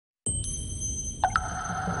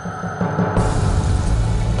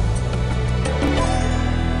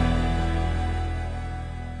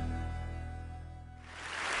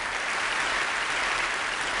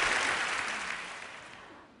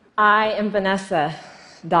I am Vanessa,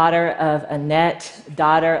 daughter of Annette,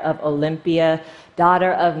 daughter of Olympia,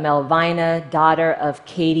 daughter of Melvina, daughter of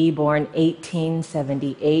Katie, born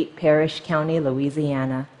 1878, Parrish County,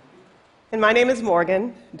 Louisiana. And my name is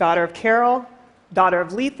Morgan, daughter of Carol, daughter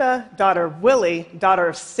of Letha, daughter of Willie, daughter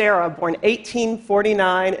of Sarah, born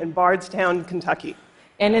 1849 in Bardstown, Kentucky.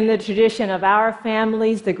 And in the tradition of our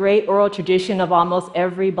families, the great oral tradition of almost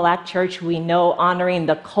every Black church we know, honoring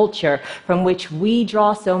the culture from which we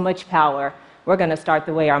draw so much power, we're going to start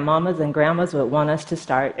the way our mamas and grandmas would want us to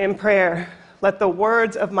start. In prayer, let the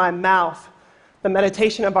words of my mouth, the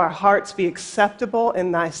meditation of our hearts be acceptable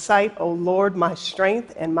in thy sight, O Lord, my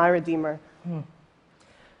strength and my Redeemer.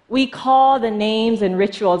 We call the names and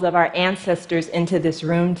rituals of our ancestors into this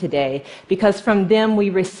room today because from them we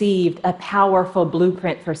received a powerful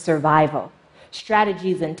blueprint for survival,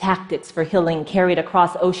 strategies and tactics for healing carried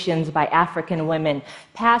across oceans by African women,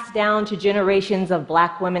 passed down to generations of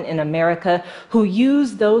Black women in America who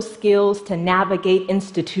used those skills to navigate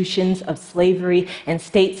institutions of slavery and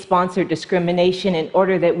state-sponsored discrimination in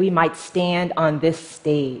order that we might stand on this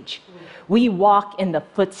stage. We walk in the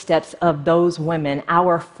footsteps of those women,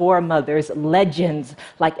 our foremothers, legends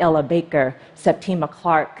like Ella Baker, Septima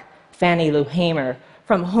Clark, Fannie Lou Hamer,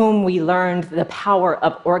 from whom we learned the power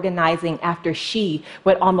of organizing after she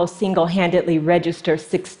would almost single-handedly register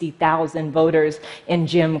 60,000 voters in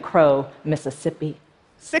Jim Crow, Mississippi.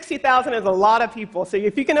 60,000 is a lot of people, so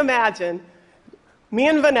if you can imagine, me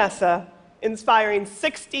and Vanessa inspiring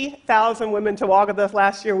 60,000 women to walk with us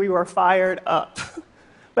last year, we were fired up.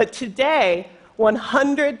 But today,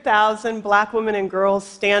 100,000 Black women and girls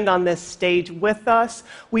stand on this stage with us.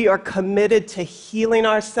 We are committed to healing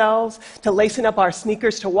ourselves, to lacing up our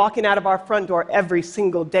sneakers, to walking out of our front door every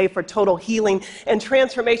single day for total healing and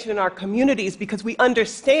transformation in our communities because we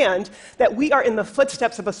understand that we are in the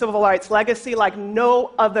footsteps of a civil rights legacy like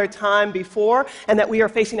no other time before and that we are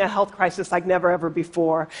facing a health crisis like never ever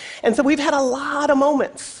before. And so we've had a lot of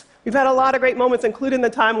moments. We've had a lot of great moments, including the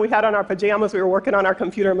time we had on our pajamas. We were working on our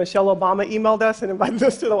computer. Michelle Obama emailed us and invited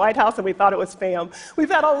us to the White House, and we thought it was spam.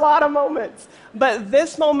 We've had a lot of moments. But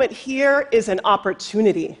this moment here is an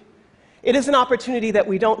opportunity. It is an opportunity that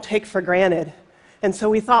we don't take for granted. And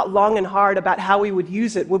so we thought long and hard about how we would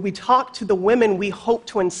use it. Would we talk to the women we hope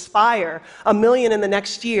to inspire, 1 million in the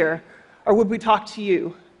next year, or would we talk to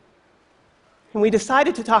you? And we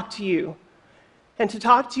decided to talk to you, and to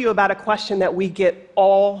talk to you about a question that we get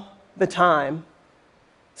all the time,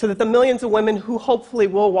 so that the millions of women who hopefully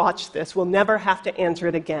will watch this will never have to answer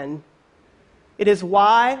it again. It is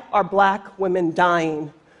why are Black women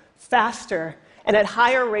dying faster and at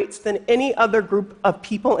higher rates than any other group of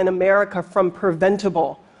people in America from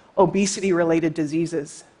preventable obesity-related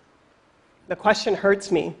diseases? The question hurts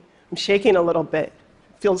me. I'm shaking a little bit.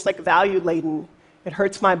 It feels like value-laden. It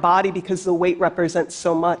hurts my body because the weight represents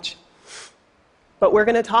so much. But we're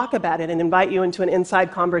going to talk about it and invite you into an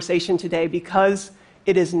inside conversation today because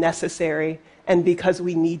it is necessary and because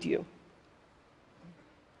we need you.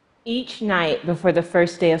 Each night before the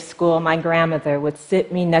first day of school, my grandmother would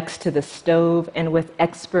sit me next to the stove and with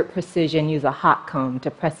expert precision use a hot comb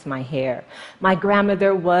to press my hair. My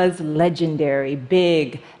grandmother was legendary,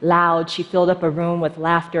 big, loud. She filled up a room with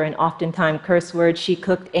laughter and oftentimes curse words. She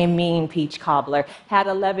cooked a mean peach cobbler, had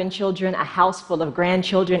 11 children, a house full of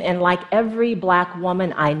grandchildren, and like every Black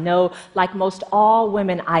woman I know, like most all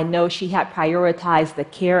women I know, she had prioritized the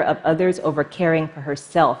care of others over caring for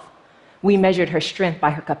herself. We measured her strength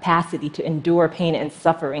by her capacity to endure pain and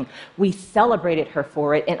suffering. We celebrated her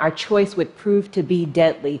for it, and our choice would prove to be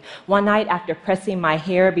deadly. One night after pressing my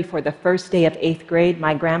hair before the first day of 8th grade,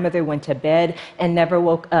 my grandmother went to bed and never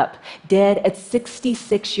woke up, dead at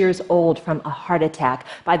 66 years old from a heart attack.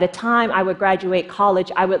 By the time I would graduate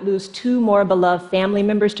college, I would lose 2 more beloved family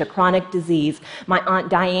members to chronic disease. My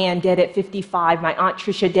Aunt Diane dead at 55, my Aunt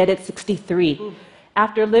Tricia dead at 63.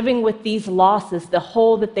 After living with these losses, the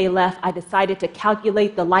hole that they left, I decided to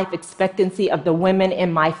calculate the life expectancy of the women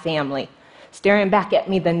in my family. Staring back at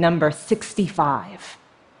me, the number 65.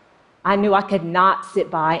 I knew I could not sit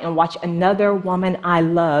by and watch another woman I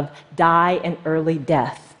love die an early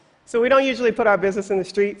death. So we don't usually put our business in the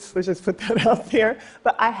streets. Let's just put that out there.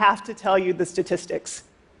 But I have to tell you the statistics.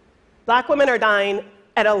 Black women are dying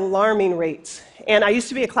at alarming rates. And I used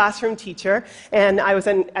to be a classroom teacher, and I was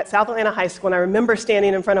at South Atlanta High School, and I remember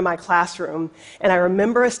standing in front of my classroom, and I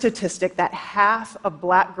remember a statistic that half of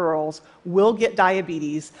Black girls will get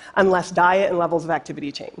diabetes unless diet and levels of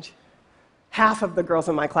activity change. Half of the girls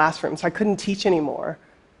in my classroom, so I couldn't teach anymore.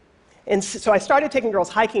 And so I started taking girls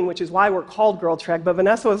hiking, which is why we're called Girl Trek, but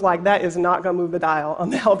Vanessa was like, that is not going to move the dial on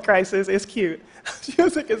the health crisis. It's cute. She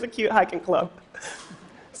was like, it's a cute hiking club.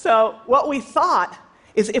 So what we thought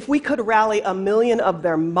is if we could rally 1 million of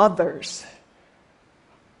their mothers.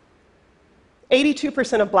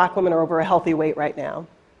 82% of black women are over a healthy weight right now.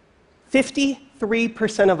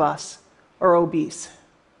 53% of us are obese.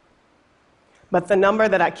 But the number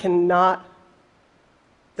that I cannot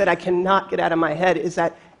get out of my head is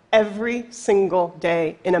that every single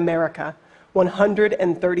day in America,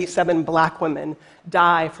 137 black women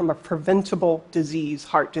die from a preventable disease,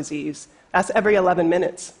 heart disease. That's every 11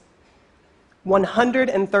 minutes.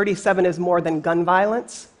 137 is more than gun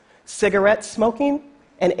violence, cigarette smoking,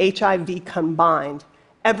 and HIV combined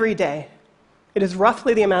every day. It is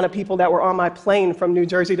roughly the amount of people that were on my plane from New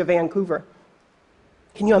Jersey to Vancouver.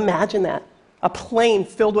 Can you imagine that? A plane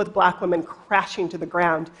filled with black women crashing to the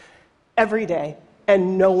ground every day,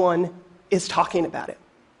 and no one is talking about it.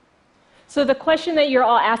 So the question that you're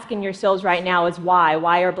all asking yourselves right now is why?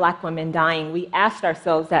 Why are black women dying? We asked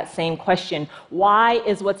ourselves that same question. Why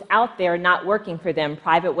is what's out there not working for them?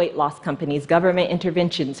 Private weight loss companies, government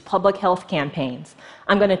interventions, public health campaigns.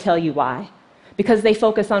 I'm going to tell you why. Because they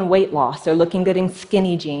focus on weight loss or looking good in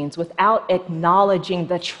skinny jeans without acknowledging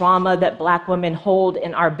the trauma that black women hold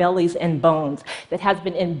in our bellies and bones that has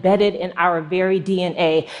been embedded in our very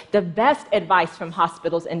DNA. The best advice from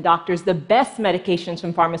hospitals and doctors, the best medications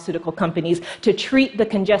from pharmaceutical companies to treat the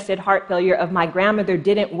congested heart failure of my grandmother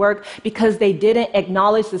didn't work because they didn't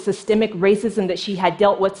acknowledge the systemic racism that she had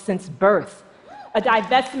dealt with since birth. A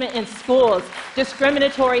divestment in schools,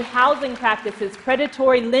 discriminatory housing practices,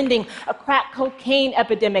 predatory lending, a crack cocaine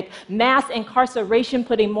epidemic, mass incarceration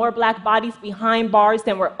putting more black bodies behind bars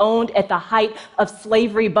than were owned at the height of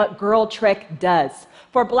slavery, but Girl Trek does.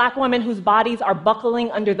 For black women whose bodies are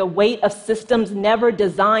buckling under the weight of systems never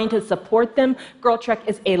designed to support them, Girl Trek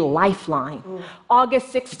is a lifeline. August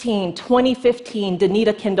 16, 2015,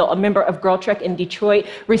 Danita Kendall, a member of Girl Trek in Detroit,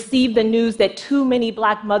 received the news that too many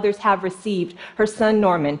black mothers have received. Her son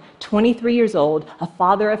Norman, 23 years old, a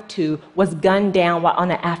father of 2, was gunned down while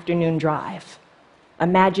on an afternoon drive.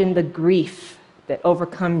 Imagine the grief that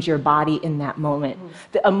overcomes your body in that moment,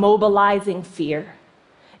 the immobilizing fear.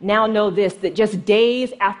 Now know this, that just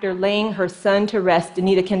days after laying her son to rest,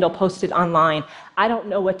 Danita Kendall posted online, "I don't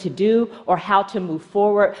know what to do or how to move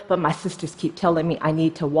forward, but my sisters keep telling me I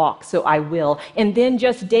need to walk, so I will." And then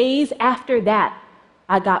just days after that,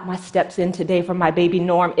 I got my steps in today for my baby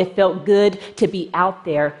Norm. It felt good to be out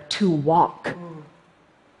there to walk.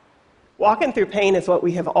 Walking through pain is what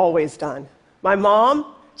we have always done. My mom,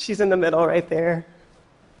 she's in the middle right there.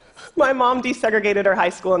 My mom desegregated her high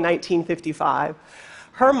school in 1955.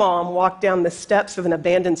 Her mom walked down the steps of an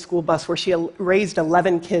abandoned school bus where she raised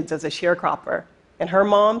 11 kids as a sharecropper. And her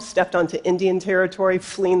mom stepped onto Indian territory,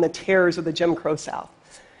 fleeing the terrors of the Jim Crow South.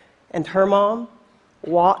 And her mom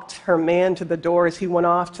walked her man to the door as he went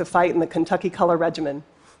off to fight in the Kentucky Color Regiment,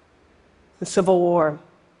 the Civil War.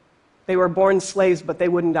 They were born slaves, but they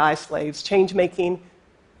wouldn't die slaves. Change making,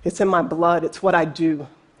 it's in my blood, it's what I do.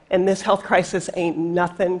 And this health crisis ain't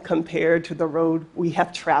nothing compared to the road we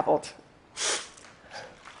have traveled.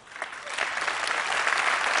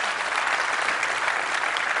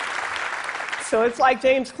 So it's like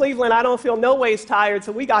James Cleveland, I don't feel no ways tired.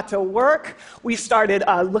 So we got to work. We started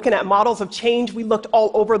looking at models of change. We looked all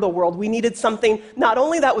over the world. We needed something not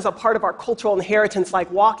only that was a part of our cultural inheritance like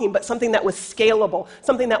walking, but something that was scalable,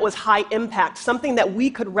 something that was high impact, something that we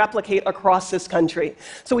could replicate across this country.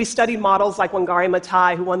 So we studied models like Wangari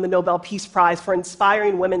Maathai, who won the Nobel Peace Prize for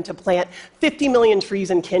inspiring women to plant 50 million trees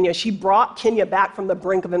in Kenya. She brought Kenya back from the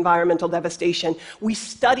brink of environmental devastation. We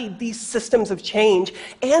studied these systems of change,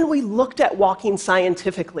 and we looked at walking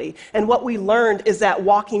scientifically. And what we learned is that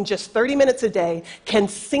walking just 30 minutes a day can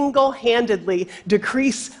single-handedly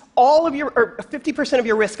decrease all of your, or 50% of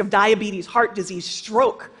your risk of diabetes, heart disease,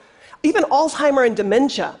 stroke, even Alzheimer and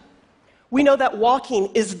dementia. We know that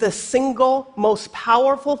walking is the single most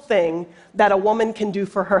powerful thing that a woman can do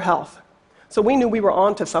for her health. So we knew we were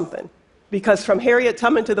onto something, because from Harriet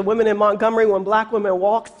Tubman to the women in Montgomery, when black women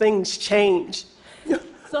walk, things change.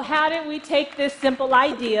 So how did we take this simple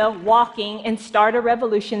idea, walking, and start a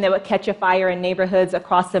revolution that would catch a fire in neighborhoods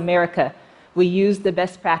across America? We used the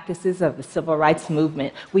best practices of the civil rights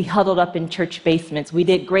movement. We huddled up in church basements. We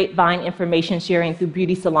did grapevine information sharing through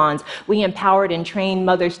beauty salons. We empowered and trained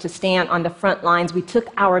mothers to stand on the front lines. We took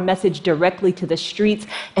our message directly to the streets,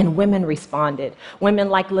 and women responded. Women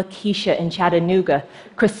like Lakeisha in Chattanooga,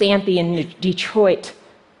 Chrysanthi in Detroit,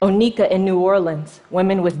 Onika in New Orleans,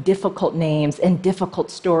 women with difficult names and difficult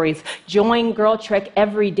stories, join Girl Trek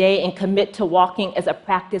every day and commit to walking as a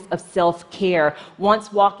practice of self-care.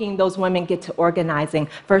 Once walking, those women get to organizing,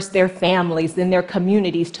 first their families, then their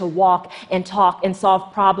communities, to walk and talk and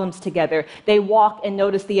solve problems together. They walk and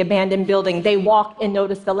notice the abandoned building. They walk and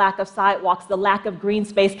notice the lack of sidewalks, the lack of green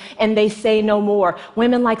space, and they say no more.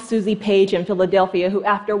 Women like Susie Page in Philadelphia, who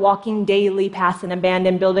after walking daily past an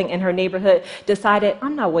abandoned building in her neighborhood, decided,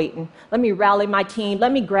 I'm not waiting. Let me rally my team.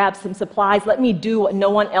 Let me grab some supplies. Let me do what no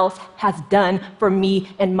one else has done for me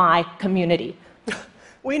and my community.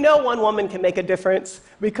 We know one woman can make a difference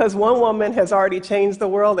because one woman has already changed the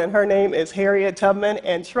world, and her name is Harriet Tubman.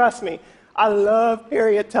 And trust me, I love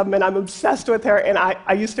Harriet Tubman. I'm obsessed with her, and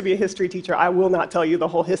I used to be a history teacher. I will not tell you the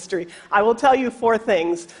whole history. I will tell you 4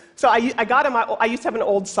 things. So I used to have an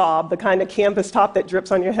old Saab, the kind of canvas top that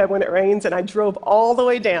drips on your head when it rains, and I drove all the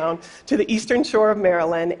way down to the eastern shore of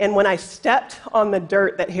Maryland, and when I stepped on the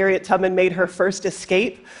dirt that Harriet Tubman made her first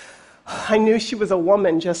escape, I knew she was a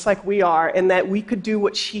woman just like we are, and that we could do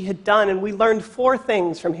what she had done, and we learned 4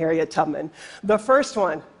 things from Harriet Tubman. The first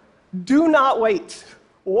one, do not wait.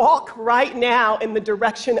 Walk right now in the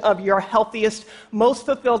direction of your healthiest, most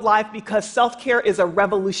fulfilled life, because self-care is a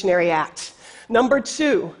revolutionary act. Number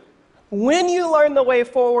 2, when you learn the way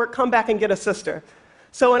forward, come back and get a sister.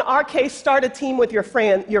 So in our case, start a team with your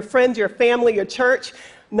friends, your family, your church.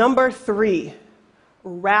 Number 3,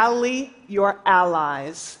 rally your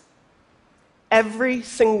allies. Every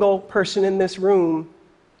single person in this room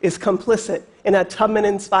is complicit in a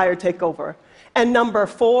Tubman-inspired takeover. And number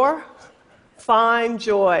 4, find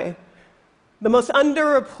joy. The most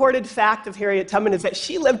underreported fact of Harriet Tubman is that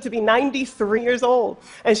she lived to be 93 years old.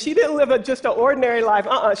 And she didn't live just an ordinary life.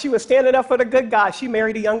 She was standing up for the good guy. She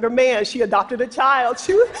married a younger man. She adopted a child.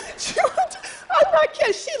 I'm not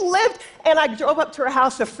kidding. She lived, and I drove up to her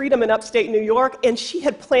house of freedom in upstate New York, and she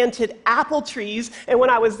had planted apple trees. And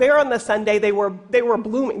when I was there on the Sunday, they were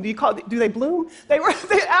blooming. Do they bloom?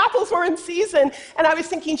 The apples were in season. And I was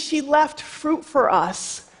thinking, she left fruit for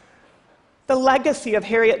us. The legacy of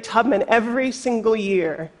Harriet Tubman every single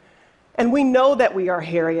year. And we know that we are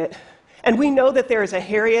Harriet. And we know that there is a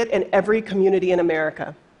Harriet in every community in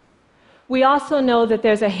America. We also know that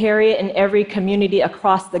there's a Harriet in every community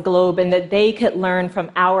across the globe, and that they could learn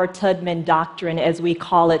from our Tubman doctrine, as we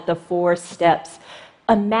call it, the 4 steps.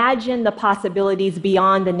 Imagine the possibilities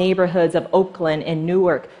beyond the neighborhoods of Oakland and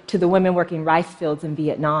Newark to the women working rice fields in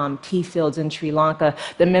Vietnam, tea fields in Sri Lanka,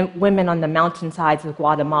 the women on the mountainsides of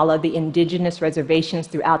Guatemala, the indigenous reservations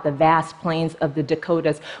throughout the vast plains of the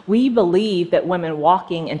Dakotas. We believe that women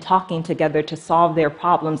walking and talking together to solve their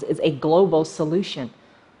problems is a global solution.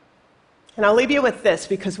 And I'll leave you with this,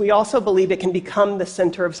 because we also believe it can become the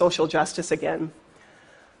center of social justice again.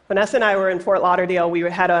 Vanessa and I were in Fort Lauderdale. We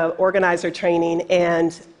had an organizer training,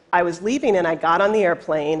 and I was leaving, and I got on the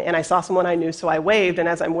airplane, and I saw someone I knew, so I waved, and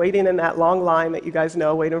as I'm waiting in that long line that you guys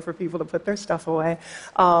know, waiting for people to put their stuff away,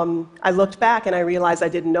 I looked back, and I realized I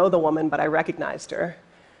didn't know the woman, but I recognized her.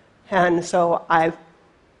 And so I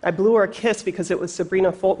blew her a kiss, because it was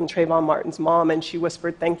Sabrina Fulton, Trayvon Martin's mom, and she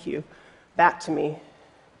whispered, "Thank you," back to me.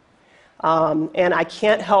 And I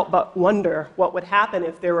can't help but wonder what would happen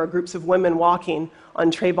if there were groups of women walking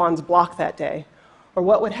on Trayvon's block that day, or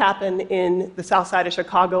what would happen in the south side of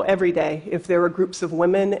Chicago every day if there were groups of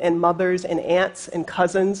women and mothers and aunts and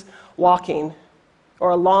cousins walking,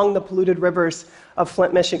 or along the polluted rivers of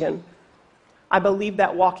Flint, Michigan. I believe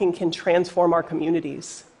that walking can transform our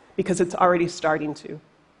communities, because it's already starting to.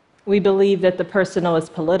 We believe that the personal is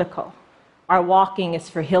political. Our walking is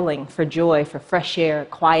for healing, for joy, for fresh air,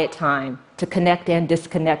 quiet time, to connect and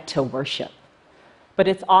disconnect, to worship. But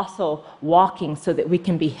it's also walking so that we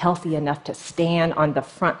can be healthy enough to stand on the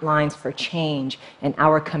front lines for change in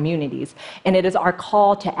our communities. And it is our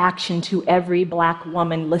call to action to every Black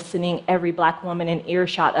woman listening, every Black woman in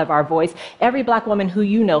earshot of our voice, every Black woman who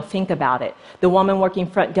you know, think about it. The woman working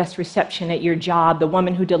front desk reception at your job, the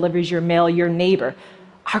woman who delivers your mail, your neighbor.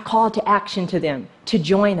 Our call to action to them, to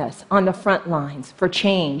join us on the front lines for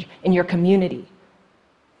change in your community.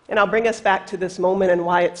 And I'll bring us back to this moment and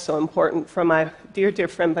why it's so important for my dear, dear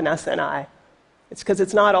friend Vanessa and I. It's because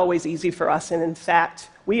it's not always easy for us, and in fact,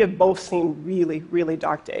 we have both seen really, really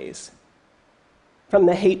dark days. From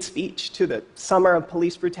the hate speech to the summer of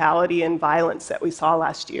police brutality and violence that we saw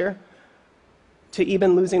last year, to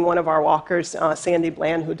even losing one of our walkers, Sandy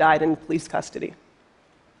Bland, who died in police custody.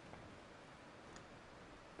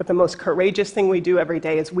 But the most courageous thing we do every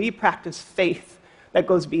day is we practice faith that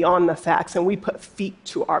goes beyond the facts, and we put feet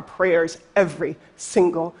to our prayers every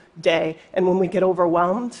single day. And when we get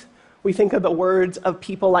overwhelmed, We think of the words of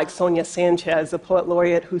people like Sonia Sanchez, the poet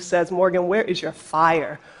laureate, who says, Morgan, where is your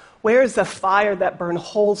fire? Where is the fire that burned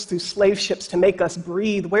holes through slave ships to make us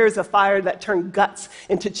breathe? Where is the fire that turned guts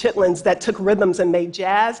into chitlins, that took rhythms and made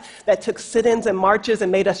jazz, that took sit-ins and marches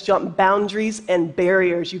and made us jump boundaries and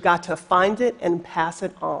barriers? You got to find it and pass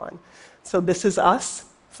it on. So this is us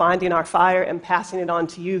finding our fire and passing it on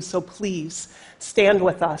to you. So please stand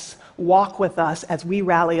with us, walk with us as we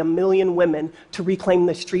rally 1 million women to reclaim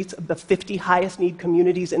the streets of the 50 highest need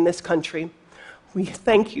communities in this country. We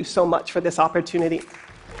thank you so much for this opportunity.